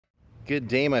Good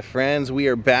day, my friends. We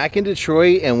are back in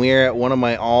Detroit and we are at one of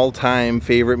my all-time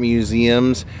favorite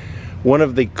museums. One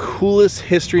of the coolest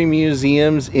history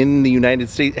museums in the United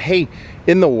States, hey,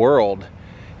 in the world.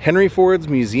 Henry Ford's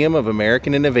Museum of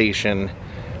American Innovation.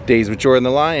 Daze with Jordan the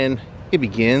Lion. It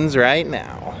begins right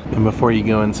now. And before you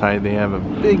go inside, they have a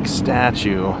big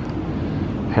statue.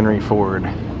 Henry Ford.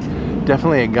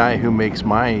 Definitely a guy who makes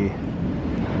my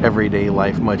everyday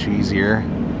life much easier.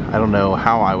 I don't know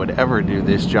how I would ever do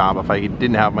this job if I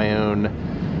didn't have my own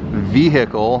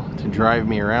vehicle to drive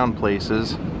me around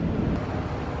places.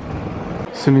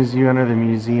 As soon as you enter the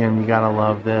museum, you gotta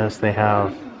love this. They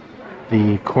have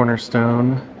the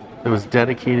cornerstone that was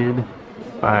dedicated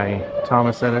by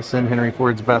Thomas Edison, Henry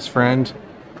Ford's best friend.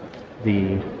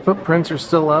 The footprints are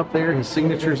still up there, his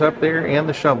signature's up there, and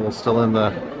the shovel's still in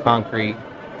the concrete.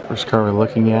 First car we're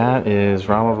looking at is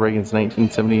Ronald Reagan's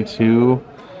 1972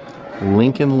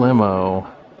 Lincoln Limo.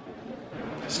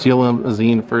 Steel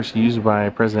limousine first used by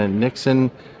President Nixon,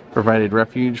 provided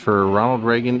refuge for Ronald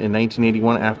Reagan in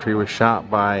 1981 after he was shot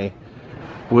by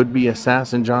would-be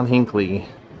assassin John Hinckley.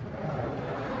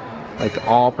 Like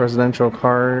all presidential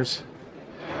cars,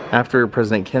 after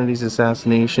President Kennedy's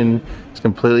assassination, it's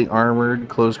completely armored,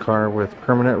 closed car with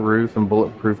permanent roof and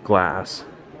bulletproof glass.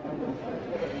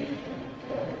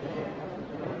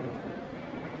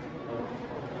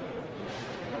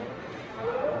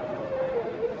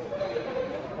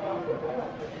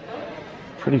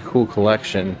 Pretty cool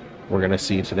collection we're gonna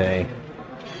see today.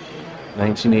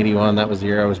 1981, that was the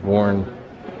year I was born.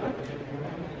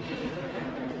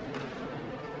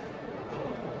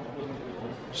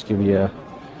 Just give you a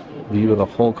view of the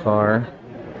whole car.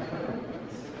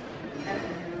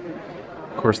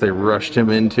 Of course, they rushed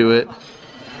him into it,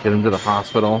 get him to the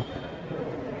hospital.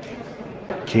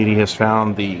 Katie has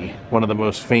found one of the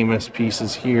most famous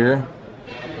pieces here,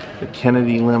 the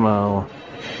Kennedy limo.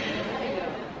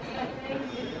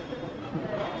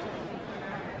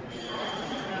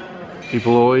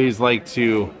 People always like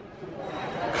to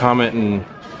comment and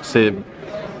say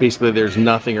basically there's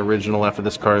nothing original left of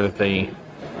this car, that they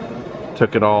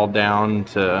took it all down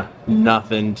to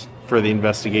nothing for the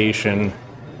investigation.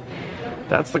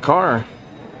 That's the car.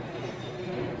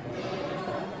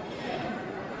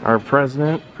 Our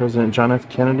President John F.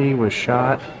 Kennedy, was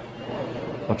shot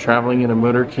while traveling in a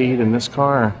motorcade in this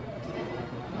car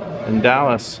in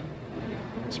Dallas,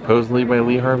 supposedly by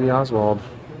Lee Harvey Oswald.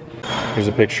 Here's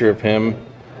a picture of him.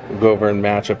 We'll go over and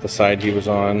match up the side he was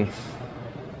on.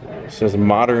 It says,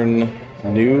 modern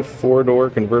new four-door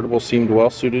convertible seemed well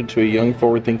suited to a young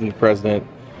forward-thinking president.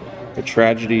 A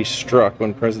tragedy struck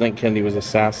when President Kennedy was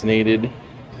assassinated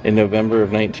in November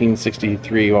of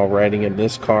 1963 while riding in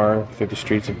this car through the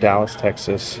streets of Dallas,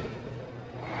 Texas.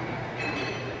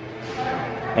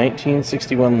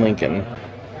 1961 Lincoln.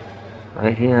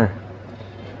 Right here.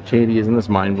 Katie, isn't this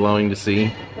mind-blowing to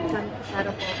see?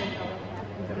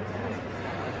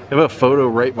 We have a photo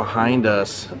right behind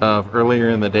us of earlier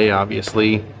in the day,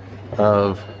 obviously,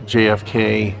 of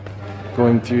JFK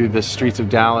going through the streets of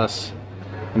Dallas,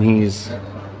 and he's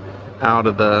out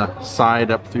of the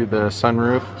side up through the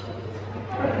sunroof.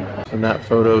 In that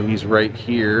photo, he's right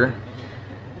here.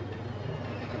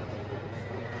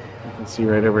 You can see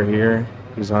right over here,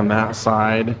 he's on that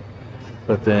side,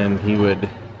 but then he would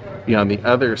be on the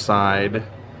other side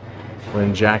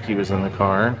when Jackie was in the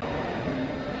car.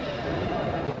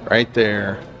 Right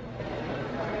there.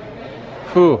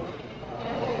 Whew.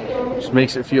 Just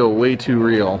makes it feel way too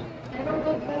real.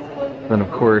 Then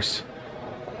of course,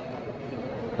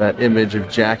 that image of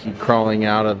Jackie crawling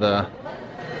out of the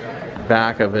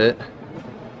back of it.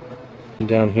 And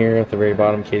down here at the very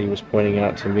bottom, Katie was pointing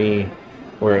out to me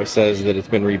where it says that it's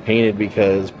been repainted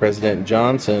because President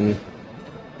Johnson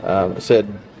said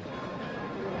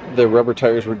the rubber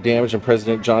tires were damaged and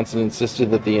President Johnson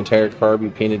insisted that the entire car be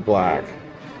painted black.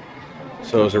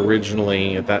 So it was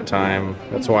originally, at that time,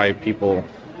 that's why people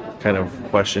kind of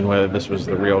question whether this was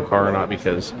the real car or not,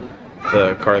 because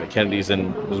the car that Kennedy's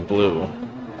in was blue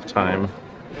at the time.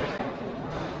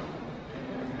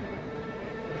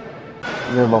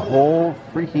 We have a whole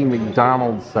freaking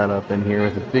McDonald's setup in here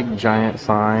with a big giant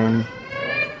sign.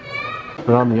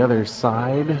 But on the other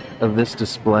side of this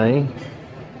display,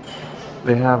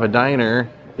 they have a diner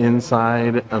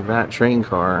inside of that train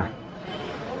car.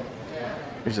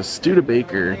 There's a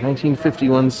Studebaker,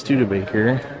 1951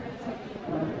 Studebaker.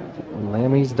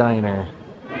 Lammy's Diner.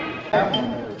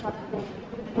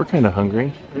 We're kind of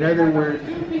hungry.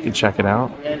 You can check it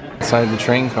out. Inside the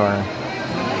train car.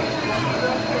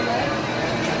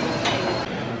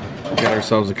 Got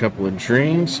ourselves a couple of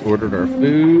drinks, ordered our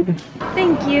food.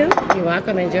 Thank you. You're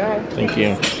welcome, enjoy. Thank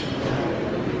you.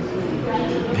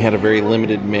 had a very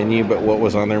limited menu, but what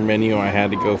was on their menu I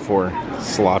had to go for.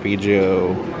 Sloppy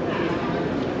Joe.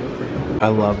 I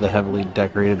love the heavily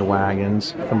decorated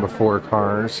wagons from before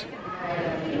cars.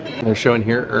 They're showing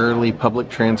here early public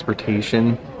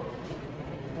transportation.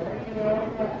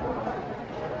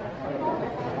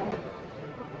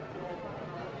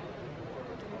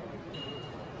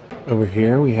 Over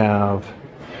here we have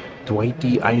Dwight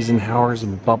D. Eisenhower's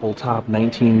bubble top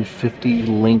 1950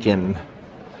 Lincoln.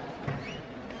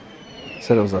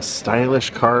 Said it was a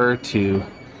stylish car to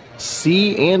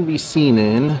see and be seen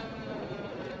in.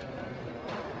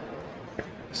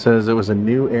 Says it was a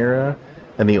new era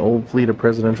and the old fleet of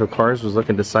presidential cars was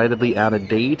looking decidedly out of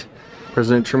date.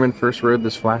 President Truman first rode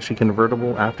this flashy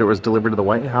convertible after it was delivered to the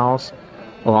White House,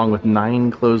 along with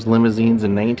 9 closed limousines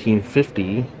in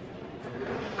 1950.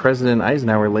 President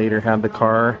Eisenhower later had the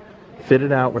car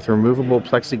fitted out with removable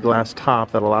plexiglass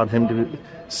top that allowed him to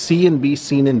see and be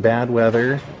seen in bad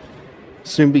weather.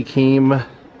 Soon became,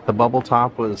 the bubble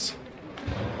top was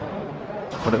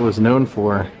what it was known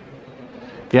for.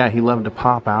 Yeah, he loved to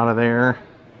pop out of there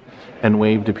and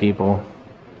wave to people.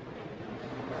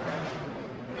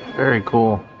 Very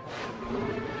cool.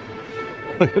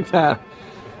 Look at that.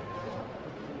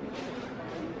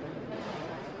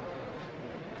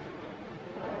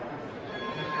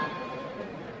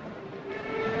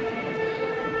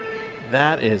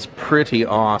 That is pretty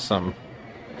awesome.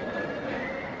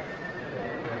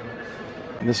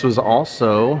 This was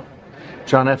also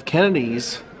John F.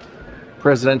 Kennedy's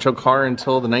presidential car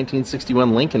until the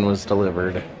 1961 Lincoln was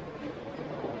delivered.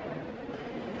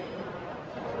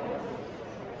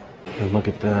 And look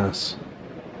at this.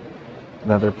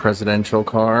 Another presidential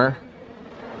car.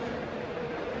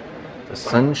 The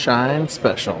Sunshine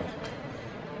Special.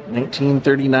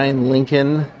 1939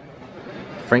 Lincoln.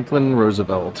 Franklin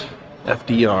Roosevelt.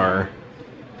 FDR.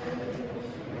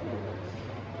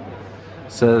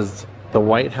 Says the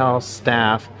White House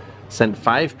staff sent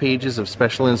 5 pages of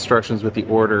special instructions with the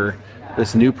order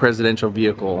this new presidential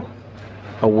vehicle.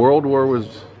 A world war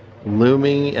was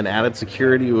looming and added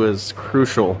security was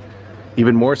crucial.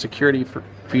 Even more security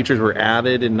features were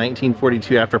added in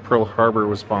 1942 after Pearl Harbor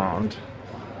was bombed.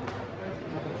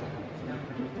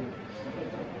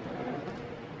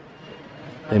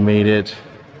 They made it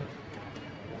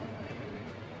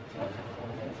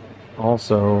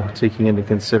also taking into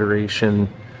consideration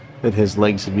that his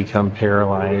legs had become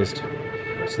paralyzed,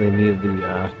 so they needed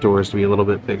the doors to be a little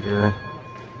bit bigger.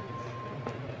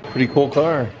 Pretty cool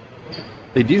car.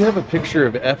 They do have a picture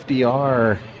of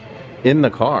FDR in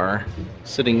the car,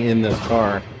 sitting in this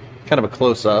car. Kind of a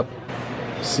close-up.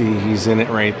 See, he's in it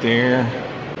right there.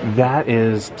 That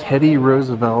is Teddy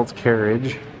Roosevelt's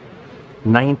carriage.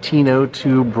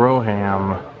 1902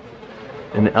 Brougham.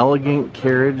 An elegant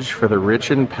carriage for the rich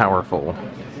and powerful.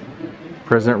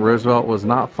 President Roosevelt was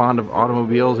not fond of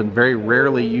automobiles and very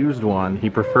rarely used one. He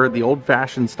preferred the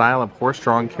old-fashioned style of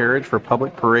horse-drawn carriage for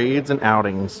public parades and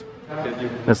outings.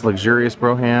 This luxurious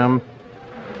Brougham,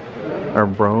 or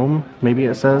Brougham, maybe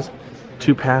it says,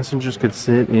 2 passengers could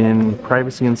sit in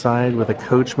privacy inside with a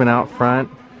coachman out front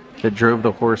that drove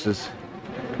the horses.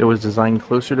 It was designed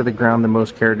closer to the ground than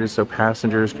most carriages so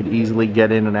passengers could easily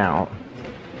get in and out.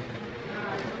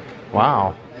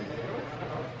 Wow.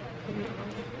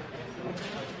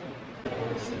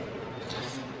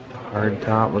 Hard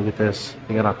top, look at this.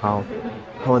 They got a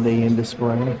Holiday Inn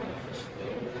display.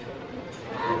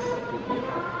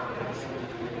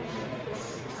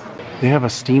 They have a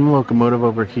steam locomotive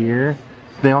over here.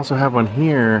 They also have one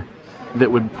here that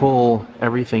would pull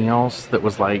everything else that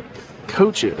was like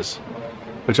coaches,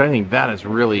 which I think that is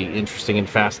really interesting and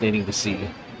fascinating to see.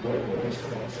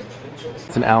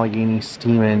 It's an Allegheny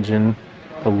steam engine,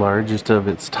 the largest of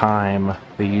its time.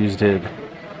 They used it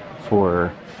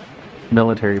for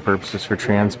military purposes, for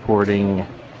transporting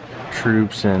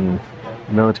troops and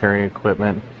military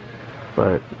equipment.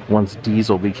 But once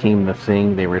diesel became the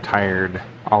thing, they retired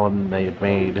all of them they had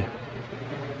made. You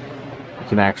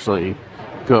can actually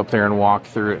go up there and walk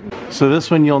through it. So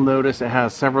this one, you'll notice it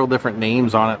has several different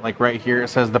names on it. Like right here it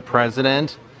says the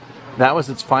President. That was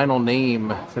its final name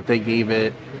that they gave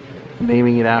it,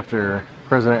 naming it after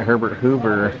President Herbert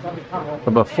Hoover.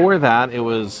 But before that, it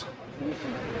was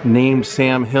named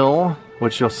Sam Hill,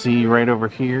 which you'll see right over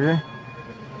here,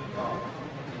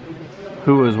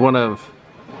 who was one of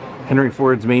Henry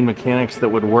Ford's main mechanics that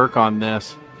would work on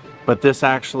this. But this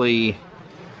actually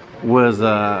was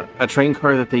a train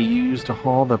car that they used to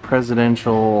haul the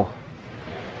presidential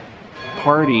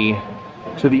party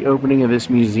to the opening of this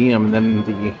museum, and then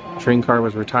the train car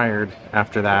was retired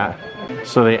after that.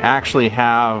 So they actually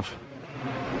have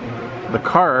the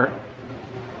car,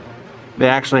 they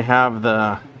actually have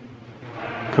the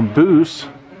caboose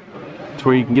to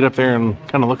where you can get up there and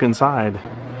kind of look inside.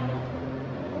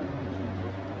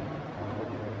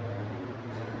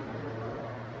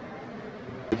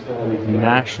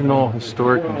 National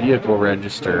Historic Vehicle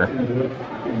Register.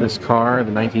 This car,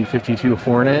 the 1952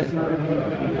 Hornet,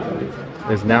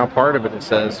 is now part of it, it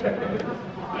says.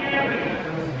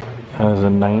 That is a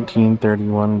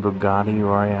 1931 Bugatti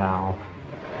Royale.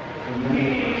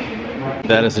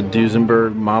 That is a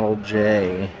Duesenberg Model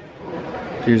J.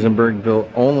 Duesenberg built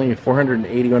only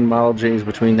 481 Model Js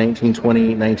between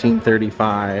 1920 and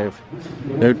 1935.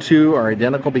 No two are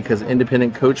identical because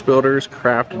independent coach builders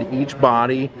crafted each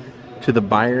body to the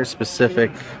buyer's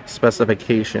specific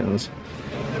specifications.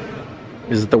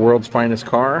 Is it the world's finest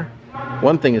car?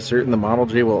 One thing is certain, the Model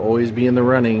J will always be in the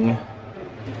running.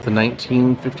 The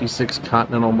 1956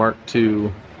 Continental Mark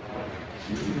II.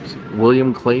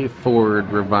 William Clay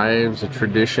Ford revives a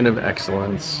tradition of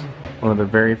excellence. One of the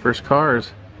very first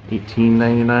cars,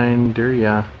 1899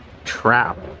 Duria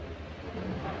Trap.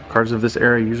 Cars of this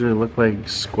era usually look like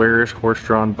squarish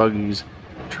horse-drawn buggies.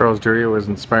 Charles Duria was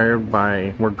inspired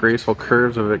by more graceful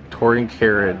curves of a Victorian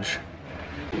carriage.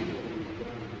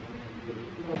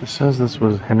 It says this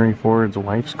was Henry Ford's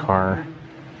wife's car.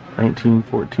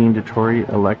 1914 Detroit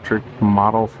Electric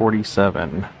Model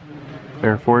 47.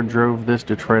 Claire Ford drove this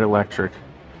Detroit Electric.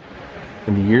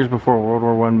 In the years before World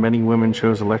War I, many women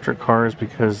chose electric cars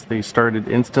because they started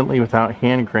instantly without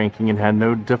hand cranking and had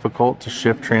no difficult to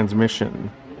shift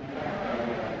transmission.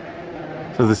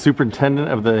 So the superintendent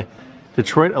of the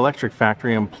Detroit Electric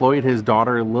Factory employed his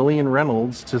daughter Lillian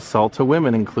Reynolds to sell to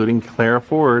women, including Claire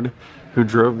Ford, who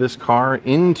drove this car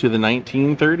into the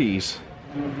 1930s.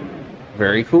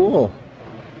 Very cool.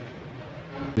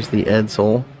 Here's the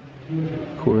Edsel,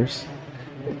 of course.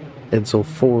 Edsel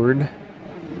Ford,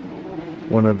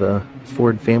 one of the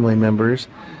Ford family members.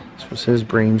 This was his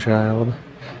brainchild.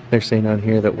 They're saying on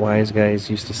here that wise guys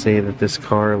used to say that this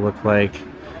car looked like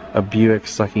a Buick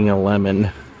sucking a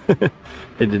lemon.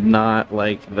 They did not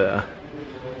like the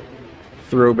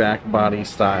throwback body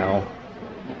style.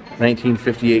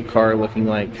 1958 car looking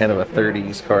like kind of a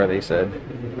 30s car, they said.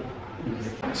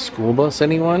 School bus,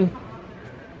 anyone?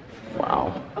 Wow.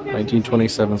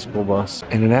 1927 school bus.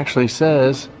 And it actually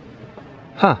says,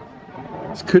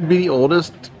 this could be the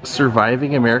oldest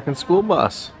surviving American school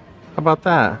bus. How about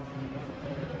that?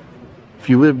 If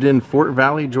you lived in Fort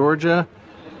Valley, Georgia,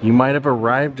 you might have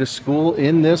arrived to school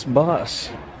in this bus.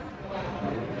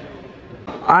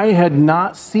 I had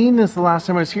not seen this the last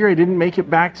time I was here. I didn't make it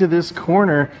back to this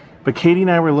corner, but Katie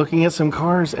and I were looking at some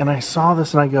cars and I saw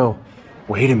this and I go,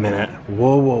 wait a minute,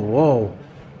 whoa, whoa, whoa,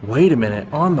 wait a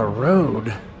minute, on the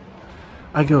road.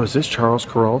 I go, is this Charles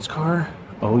Kuralt's car?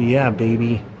 Oh yeah,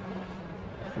 baby.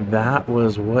 That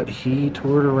was what he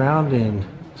toured around in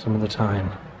some of the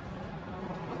time.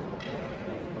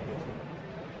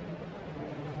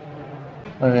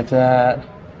 Look at that,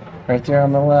 right there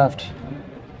on the left.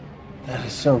 That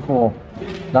is so cool.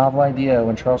 Novel idea.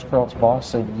 When Charles Kuralt's boss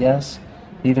said yes,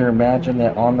 neither imagined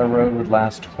that On the Road would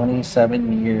last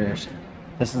 27 years.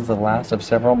 This is the last of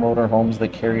several motorhomes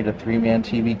that carried a three-man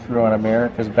TV crew on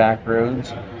America's back roads,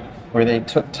 where they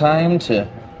took time to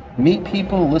meet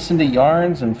people, listen to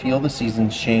yarns, and feel the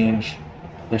seasons change.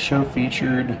 The show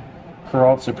featured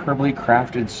Kuralt's superbly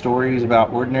crafted stories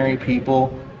about ordinary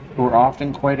people who were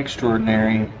often quite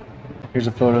extraordinary. Here's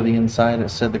a photo of the inside. It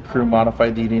said the crew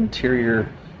modified the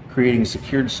interior, creating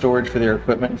secured storage for their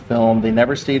equipment and film. They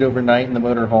never stayed overnight in the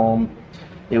motorhome.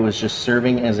 It was just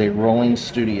serving as a rolling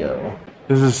studio.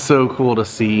 This is so cool to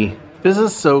see. This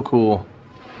is so cool.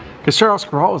 Because Charles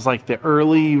Kuralt was like the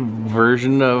early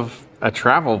version of a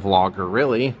travel vlogger,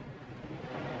 really.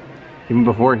 Even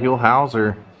before Huell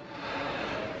Hauser.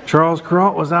 Charles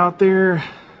Kuralt was out there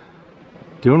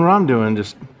doing what I'm doing,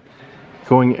 just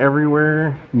going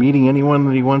everywhere, meeting anyone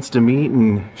that he wants to meet,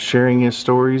 and sharing his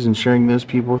stories and sharing those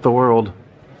people with the world.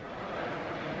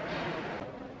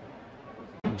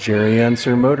 Jerry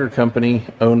Unser Motor Company,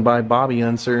 owned by Bobby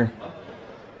Unser,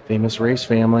 famous race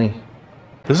family.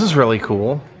 This is really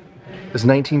cool. This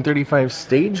 1935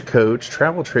 Stagecoach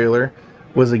travel trailer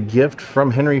was a gift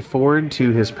from Henry Ford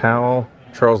to his pal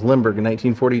Charles Lindbergh in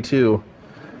 1942.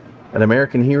 An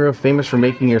American hero famous for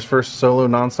making his first solo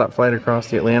nonstop flight across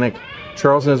the Atlantic.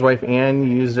 Charles and his wife Anne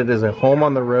used it as a home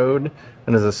on the road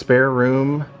and as a spare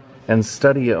room and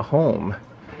study at home.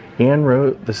 Anne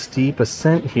wrote The Steep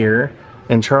Ascent here,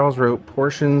 and Charles wrote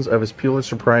portions of his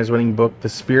Pulitzer Prize-winning book, The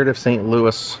Spirit of St.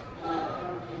 Louis.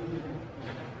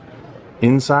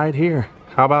 Inside here.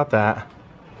 How about that?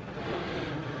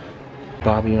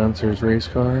 Bobby Unser's race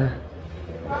car.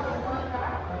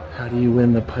 How do you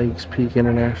win the Pikes Peak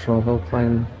International Hill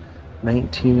Climb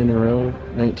 19 in a row,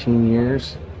 19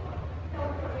 years.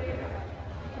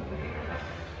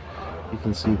 You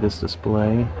can see this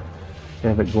display. They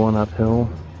have it going uphill.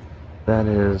 That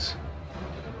is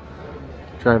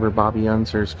driver Bobby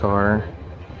Unser's car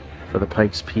for the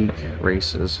Pikes Peak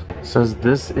races. It says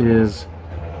this is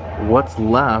what's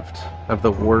left of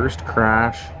the worst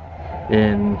crash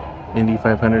in Indy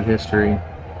 500 history.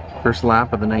 First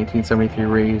lap of the 1973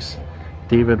 race,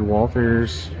 David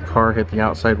Walters' car hit the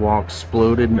outside wall,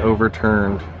 exploded and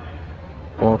overturned.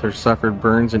 Walters suffered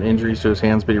burns and injuries to his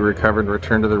hands, but he recovered and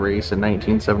returned to the race in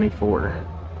 1974.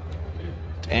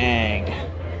 Dang.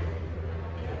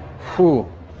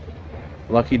 Whew.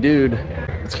 Lucky dude.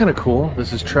 It's kind of cool.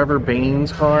 This is Trevor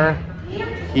Bayne's car.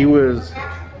 He was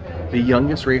the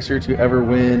youngest racer to ever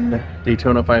win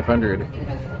Daytona 500.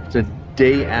 It's a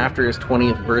day after his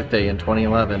 20th birthday in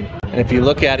 2011. And if you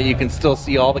look at it, you can still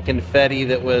see all the confetti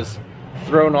that was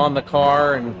thrown on the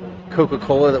car and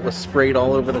Coca-Cola that was sprayed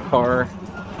all over the car.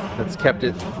 That's kept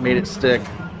it, made it stick.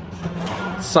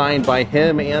 Signed by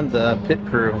him and the pit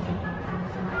crew.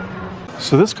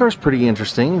 So this car's pretty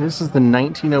interesting. This is the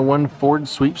 1901 Ford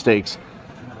Sweepstakes.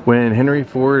 When Henry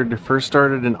Ford first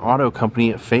started an auto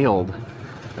company, it failed.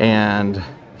 And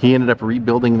he ended up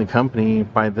rebuilding the company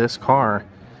by this car.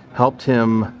 Helped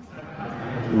him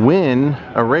win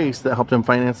a race that helped him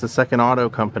finance the second auto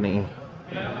company,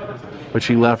 which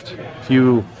he left a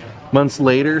few months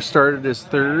later, started his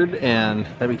third, and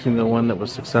that became the one that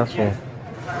was successful.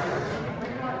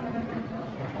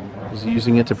 He was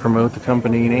using it to promote the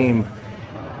company name.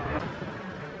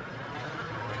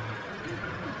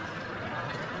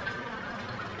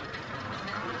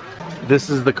 This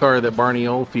is the car that Barney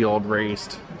Oldfield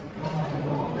raced.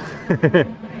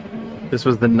 This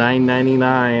was the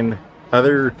 999.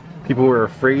 Other people were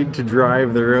afraid to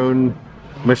drive their own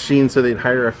machine, so they'd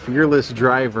hire a fearless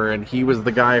driver, and he was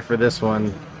the guy for this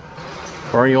one.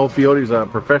 Barney Oldfield, he's a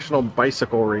professional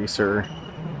bicycle racer.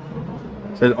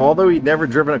 Said although he'd never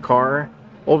driven a car,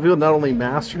 Oldfield not only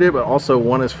mastered it, but also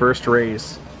won his first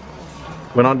race.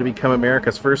 Went on to become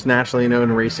America's first nationally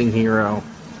known racing hero.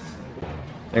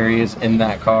 There he is in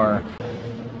that car.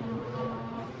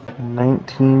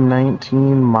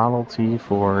 1919 Model T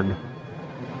Ford.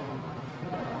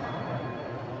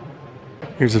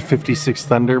 Here's a 56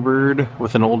 Thunderbird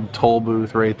with an old toll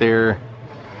booth right there.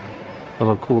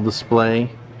 Little cool display.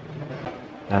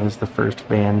 That is the first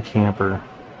van camper.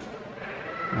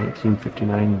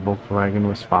 1959 Volkswagen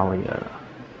Westfalia.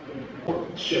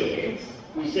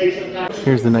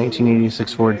 Here's the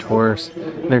 1986 Ford Taurus.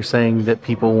 They're saying that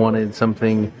people wanted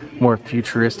something more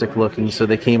futuristic looking, so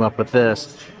they came up with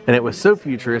this. And it was so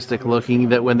futuristic looking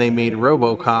that when they made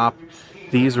RoboCop,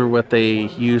 these were what they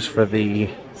used for the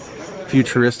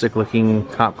futuristic looking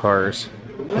cop cars.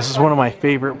 This is one of my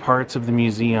favorite parts of the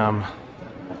museum.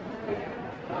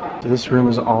 This room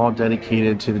is all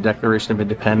dedicated to the Declaration of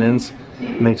Independence,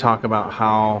 and they talk about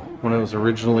how when it was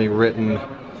originally written,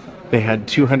 they had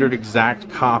 200 exact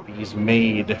copies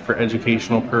made for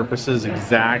educational purposes,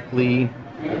 exactly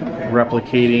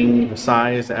replicating the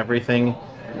size, everything.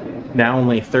 Now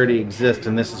only 30 exist,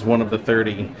 and this is one of the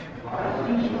 30. You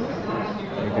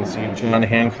can see John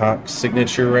Hancock's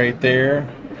signature right there.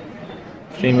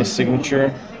 Famous signature.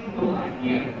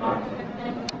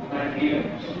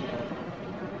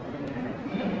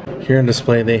 Here on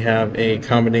display they have a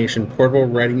combination portable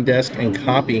writing desk and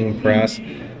copying press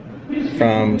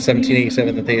from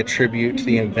 1787 that they attribute to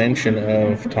the invention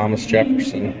of Thomas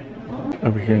Jefferson.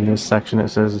 Over here in this section it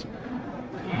says,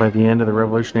 by the end of the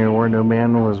Revolutionary War, no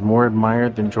man was more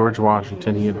admired than George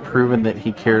Washington. He had proven that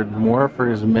he cared more for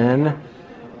his men,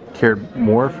 cared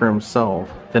more for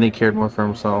himself, than he cared more for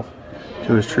himself.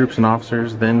 To his troops and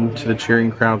officers, then to the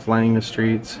cheering crowds lining the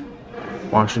streets,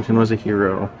 Washington was a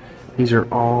hero. These are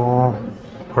all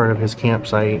part of his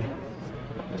campsite.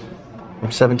 From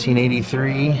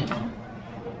 1783,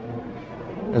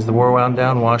 as the war wound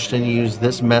down, Washington used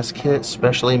this mess kit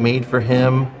specially made for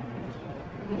him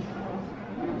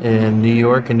in New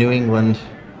York and New England.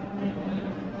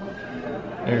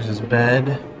 There's his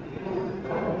bed.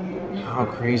 How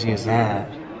crazy is that?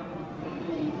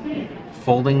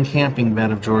 Folding camping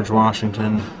bed of George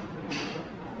Washington.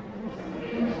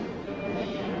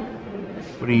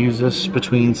 Would he use this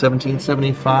between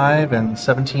 1775 and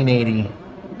 1780?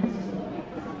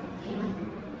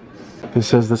 It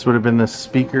says this would have been the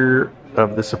Speaker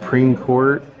of the Supreme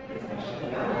Court,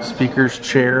 Speaker's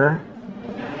chair,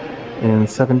 in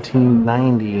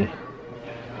 1790.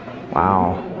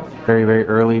 Wow. Very, very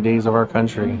early days of our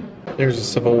country. There's a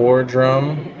Civil War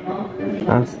drum.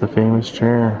 That's the famous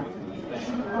chair.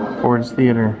 Ford's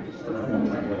Theater.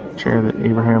 Chair that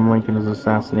Abraham Lincoln was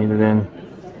assassinated in.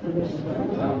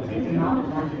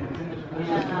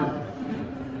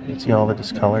 You can see all the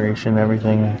discoloration and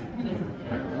everything.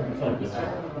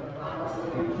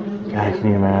 God, can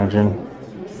you imagine?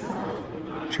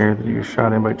 Chair that he was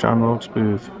shot in by John Wilkes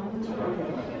Booth.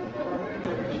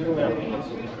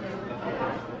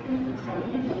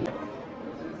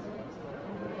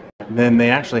 Then they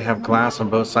actually have glass on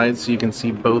both sides so you can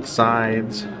see both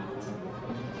sides.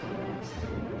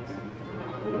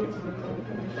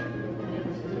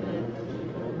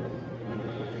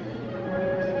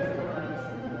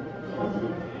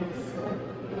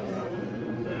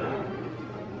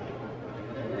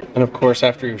 And of course,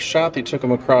 after he was shot, they took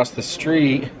him across the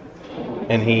street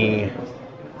and he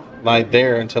lied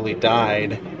there until he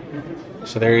died.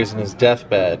 So there he is in his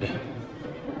deathbed.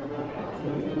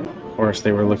 Of course,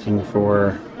 they were looking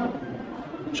for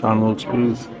John Wilkes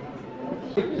Booth.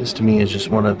 This to me is just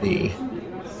one of the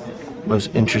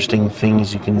most interesting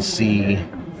things you can see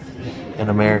in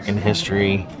American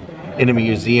history in a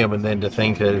museum, and then to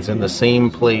think that it's in the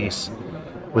same place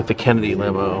with the Kennedy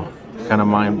limo. Kind of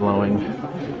mind-blowing.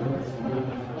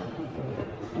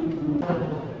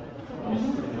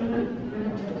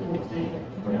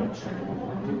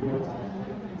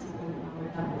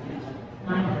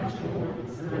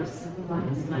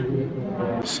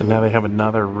 So now they have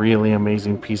another really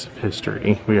amazing piece of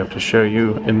history we have to show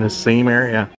you in this same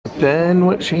area. Then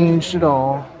what changed it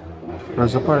all?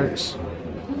 Rosa Parks.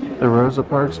 The Rosa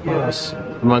Parks bus.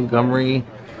 The Montgomery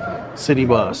City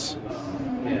bus.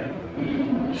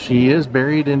 She is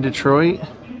buried in Detroit,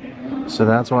 so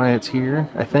that's why it's here,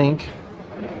 I think.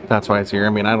 That's why it's here. I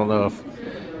mean, I don't know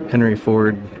if Henry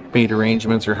Ford made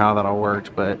arrangements or how that all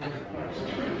worked, but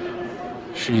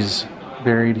she's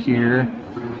buried here.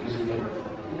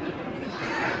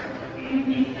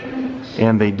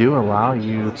 And they do allow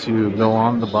you to go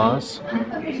on the bus.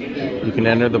 You can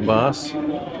enter the bus,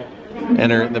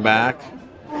 enter in the back,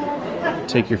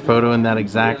 take your photo in that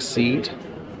exact seat.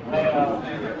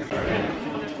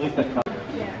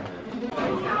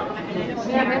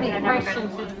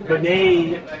 But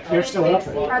they're still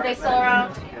open. Are they still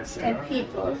around? And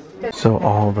people. So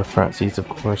all the front seats, of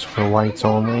course, were whites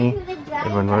only.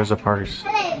 And when Rosa Parks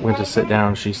went to sit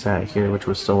down, she sat here, which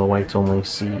was still a whites only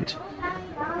seat.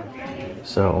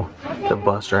 So the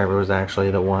bus driver was actually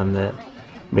the one that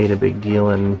made a big deal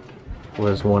and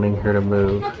was wanting her to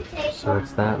move. So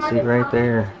it's that seat right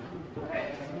there.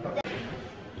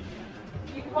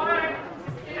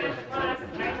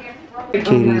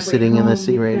 Katie's sitting in the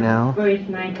seat right now.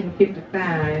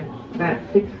 1955, about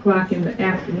 6 o'clock in the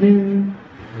afternoon.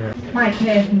 My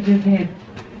passengers had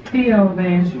filled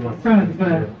in front of the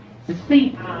bus. The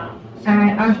seat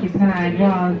I occupied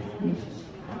was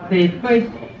the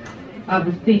first of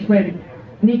the seats where the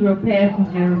Negro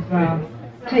passengers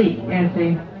take as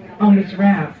they on this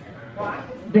route.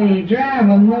 The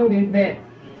driver noted that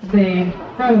the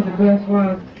front of the bus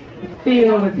was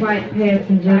filled with white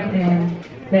passengers and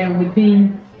there would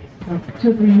be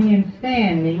 2 or 3 men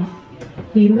standing.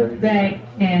 He looked back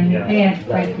and asked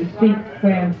like the seat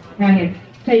where I had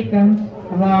taken,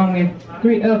 along with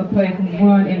 3 other persons,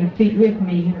 one in the seat with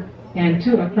me and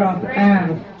 2 across the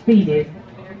aisle seated.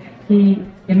 He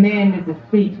demanded the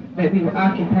seat that we were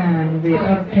occupying. The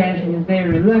other passengers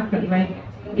very reluctantly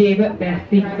gave up their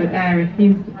seats, but I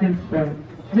refused to do so.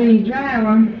 The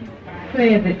driver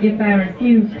said that if I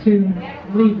refused to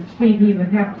leave the seat, he would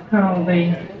have to call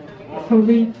the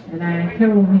police, and I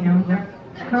told him to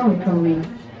call the police,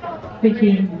 which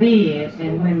he did,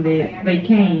 and when they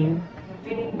came,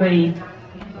 they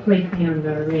placed me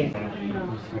under arrest.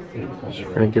 So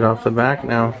we're gonna get off the back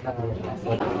now.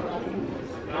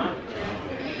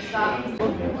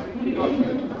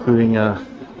 Including a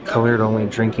colored-only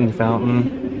drinking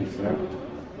fountain.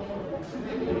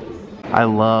 I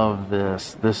love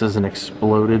this. This is an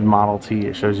exploded Model T.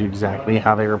 It shows you exactly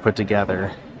how they were put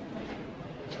together.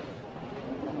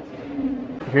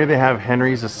 Here they have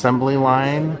Henry's assembly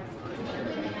line.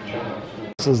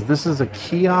 It says this is a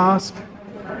kiosk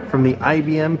from the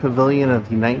IBM Pavilion of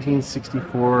the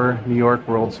 1964 New York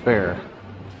World's Fair.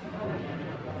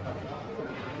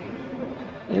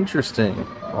 Interesting.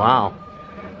 Wow.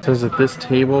 It says that this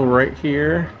table right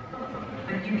here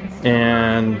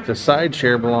and the side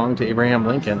chair belonged to Abraham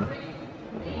Lincoln.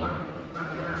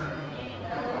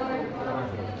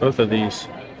 Both of these.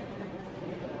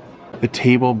 The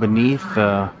table beneath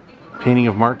the painting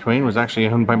of Mark Twain was actually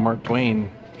owned by Mark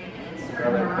Twain.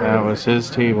 That was his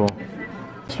table.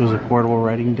 This was a portable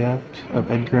writing desk of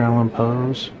Edgar Allan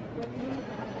Poe's.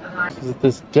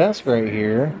 This desk right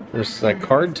here, this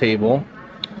card table,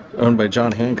 owned by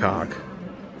John Hancock.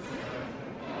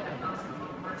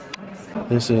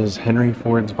 This is Henry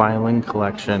Ford's violin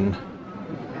collection.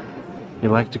 He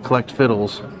liked to collect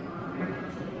fiddles.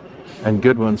 And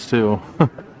good ones too.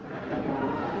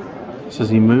 Says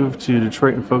he moved to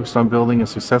Detroit and focused on building a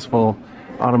successful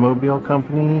automobile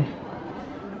company.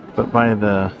 But by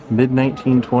the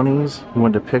mid-1920s, he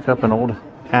wanted to pick up an old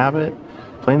habit,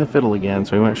 playing the fiddle again.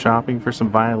 So he went shopping for some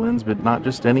violins, but not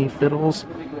just any fiddles.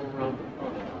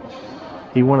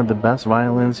 He wanted the best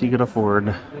violins he could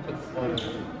afford.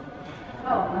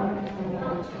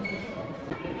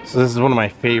 So this is one of my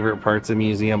favorite parts of the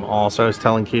museum also. I was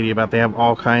telling Katie about, they have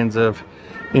all kinds of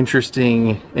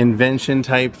interesting invention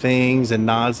type things and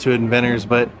nods to inventors,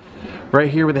 but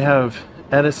right here where they have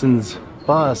Edison's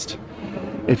bust,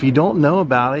 if you don't know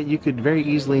about it, you could very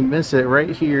easily miss it right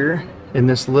here in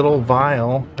this little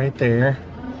vial right there.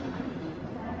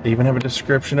 They even have a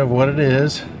description of what it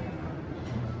is.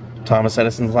 Thomas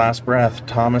Edison's last breath.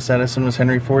 Thomas Edison was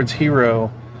Henry Ford's hero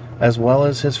as well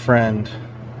as his friend.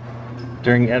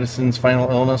 During Edison's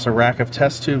final illness, a rack of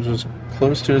test tubes was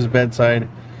close to his bedside.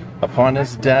 Upon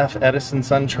his death, Edison's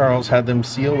son Charles had them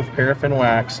sealed with paraffin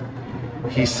wax.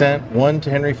 He sent one to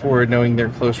Henry Ford, knowing their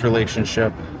close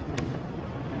relationship.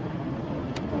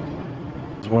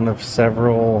 It's one of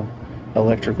several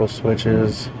electrical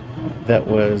switches that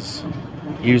was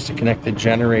used to connect the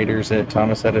generators at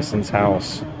Thomas Edison's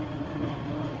house.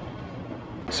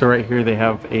 So right here they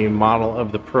have a model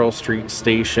of the Pearl Street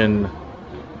station,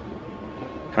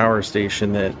 power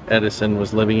station that Edison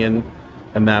was living in,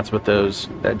 and that's what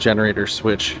that generator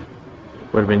switch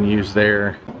would have been used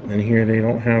there. And here they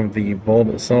don't have the bulb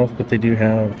itself, but they do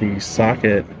have the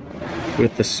socket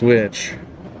with the switch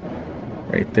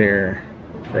right there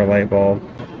for a light bulb.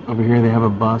 Over here they have a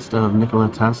bust of Nikola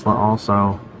Tesla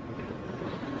also,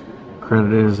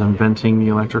 credited as inventing the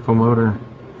electrical motor.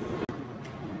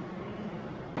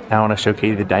 Now I want to show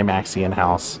Katie the Dymaxion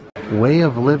house. Way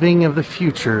of living of the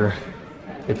future.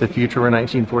 If the future were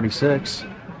 1946,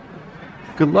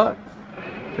 good luck,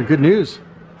 or good news.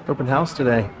 Open house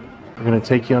today. We're going to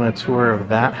take you on a tour of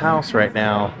that house right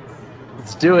now.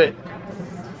 Let's do it.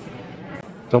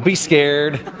 Don't be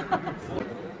scared.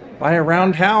 Buy a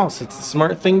round house. It's a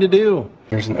smart thing to do.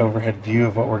 Here's an overhead view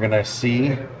of what we're going to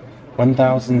see.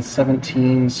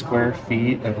 1,017 square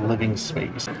feet of living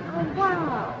space.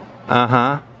 Wow.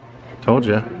 Uh-huh. Told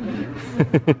you.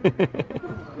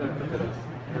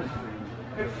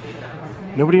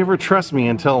 Nobody ever trusts me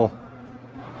until...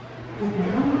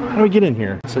 How do we get in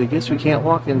here? So I guess we can't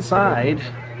walk inside.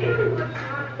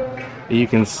 You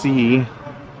can see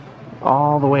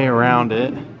all the way around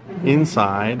it,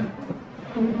 inside.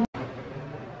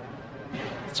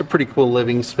 It's a pretty cool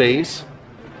living space.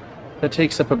 That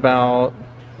takes up about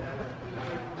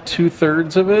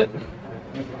 2/3 of it,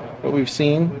 what we've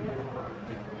seen.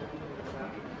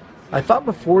 I thought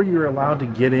before you were allowed to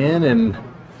get in and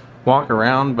walk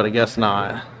around, but I guess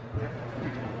not.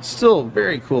 Still a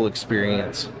very cool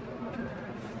experience.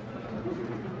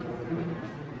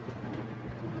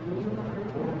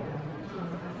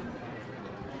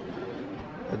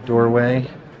 The doorway.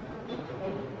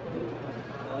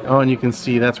 Oh, and you can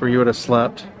see that's where you would have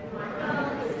slept.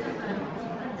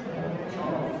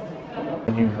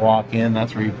 When you walk in,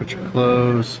 that's where you put your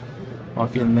clothes.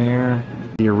 Walk in there.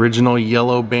 The original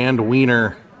yellow band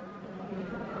wiener.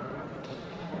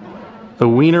 The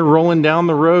wiener rolling down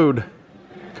the road,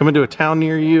 coming to a town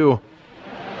near you.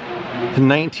 The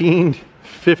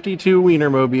 1952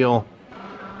 Wienermobile,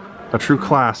 a true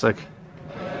classic.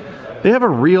 They have a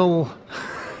real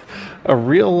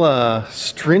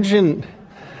stringent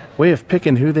way of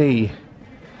picking who they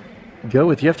go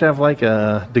with. You have to have like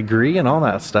a degree and all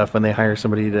that stuff when they hire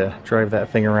somebody to drive that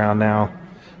thing around now.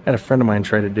 I had a friend of mine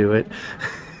try to do it.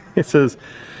 It says,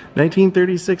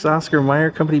 1936, Oscar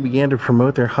Mayer Company began to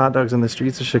promote their hot dogs on the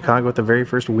streets of Chicago with the very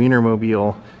first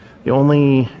Wienermobile. The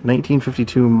only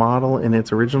 1952 model in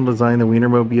its original design, the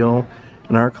Wienermobile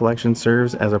in our collection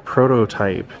serves as a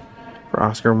prototype for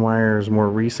Oscar Mayer's more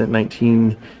recent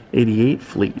 1988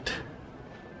 fleet.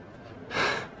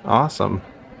 Awesome.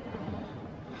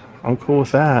 I'm cool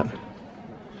with that.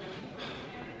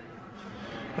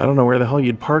 I don't know where the hell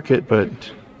you'd park it, but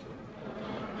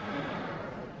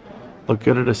look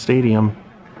good at a stadium.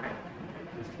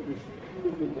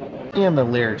 And the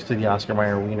lyrics to the Oscar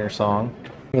Mayer Wiener song.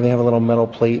 Here they have a little metal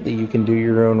plate that you can do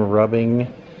your own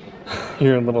rubbing,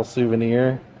 your own little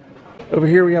souvenir. Over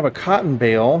here we have a cotton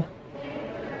bale.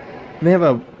 And they have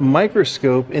a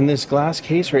microscope in this glass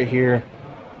case right here,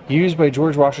 used by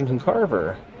George Washington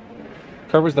Carver.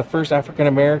 Carver was the first African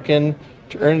American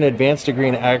to earn an advanced degree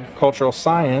in agricultural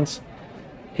science.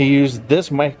 He used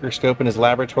this microscope in his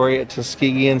laboratory at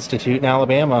Tuskegee Institute in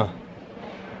Alabama.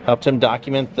 helped him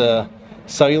document the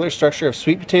cellular structure of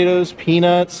sweet potatoes,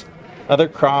 peanuts, other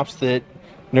crops that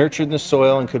nurtured the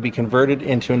soil and could be converted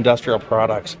into industrial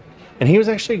products. And he was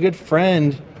actually a good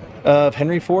friend of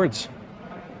Henry Ford's.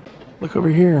 Look over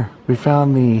here. We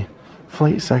found the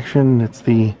flight section. It's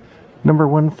the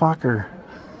 #1 Fokker.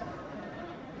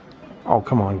 Oh,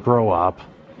 come on, grow up.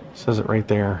 It says it right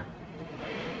there.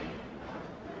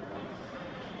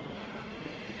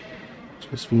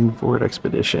 Josephine Ford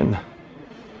Expedition.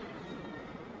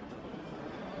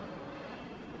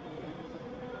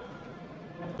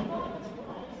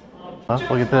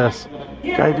 Look at this.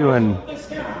 Guy doing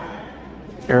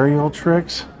aerial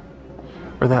tricks.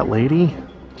 Or that lady.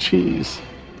 Jeez.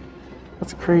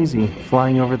 That's crazy.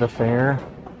 Flying over the fair.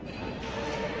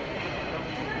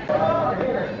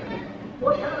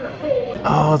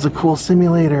 Oh, it's a cool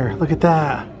simulator. Look at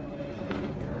that.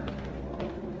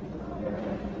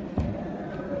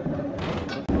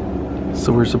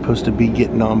 So we're supposed to be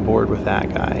getting on board with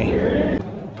that guy.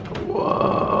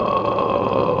 Whoa.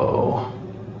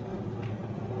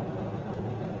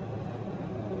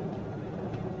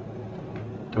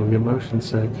 Don't get motion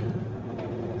sick.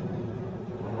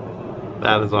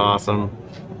 That is awesome.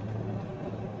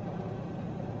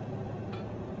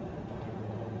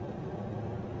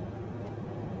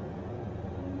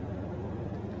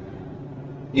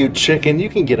 You chicken, you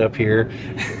can get up here.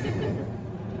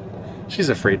 She's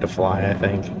afraid to fly, I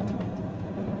think.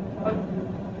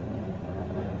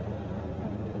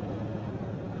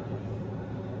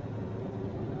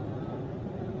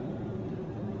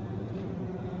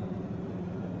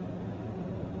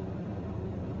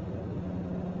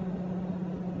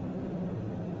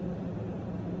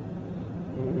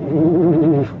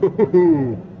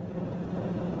 Ooh.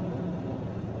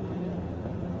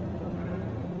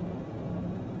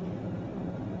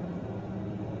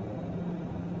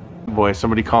 Boy,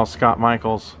 somebody call Scott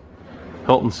Michaels.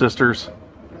 Hilton sisters.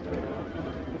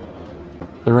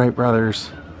 The Wright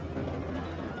brothers.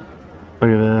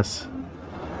 Look at this.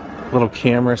 Little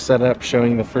camera set up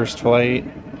showing the first flight.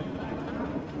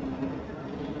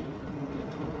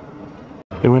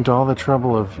 They went to all the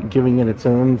trouble of giving it its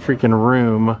own freaking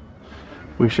room.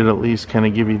 We should at least kind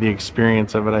of give you the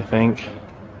experience of it, I think.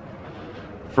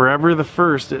 Forever the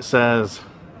First, it says.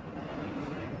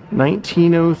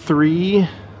 1903.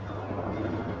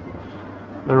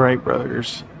 The Wright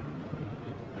brothers.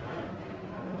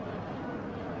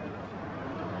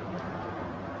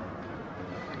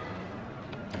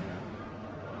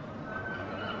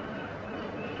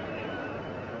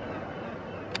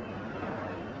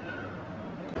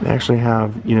 They actually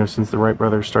have, you know, since the Wright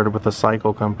brothers started with a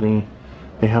cycle company,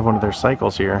 they have one of their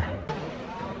cycles here.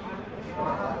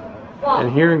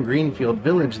 And here in Greenfield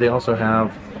Village, they also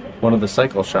have one of the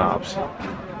cycle shops.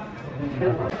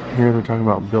 Here they're talking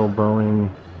about Bill Boeing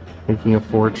making a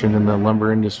fortune in the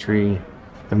lumber industry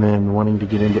and then wanting to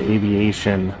get into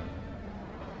aviation.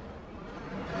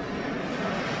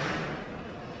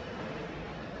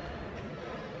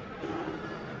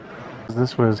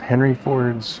 This was Henry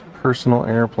Ford's personal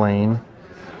airplane,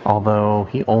 although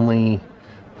he only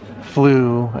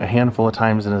flew a handful of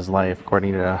times in his life,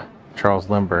 according to Charles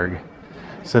Lindbergh.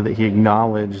 Said that he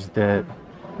acknowledged that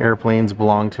airplanes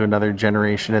belonged to another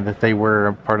generation and that they were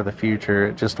a part of the future.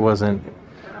 It just wasn't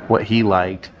what he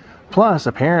liked. Plus,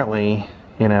 apparently,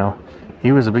 you know,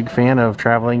 he was a big fan of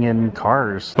traveling in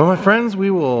cars. Well, my friends, we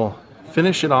will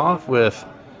finish it off with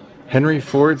Henry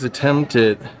Ford's attempt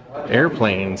at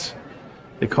airplanes.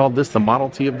 They called this the Model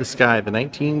T of the Sky, the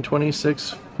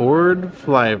 1926 Ford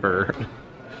Flivver,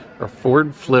 or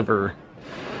Ford Flivver.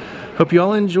 Hope you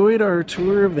all enjoyed our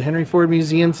tour of the Henry Ford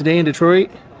Museum today in Detroit.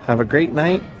 Have a great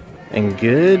night, and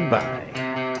goodbye.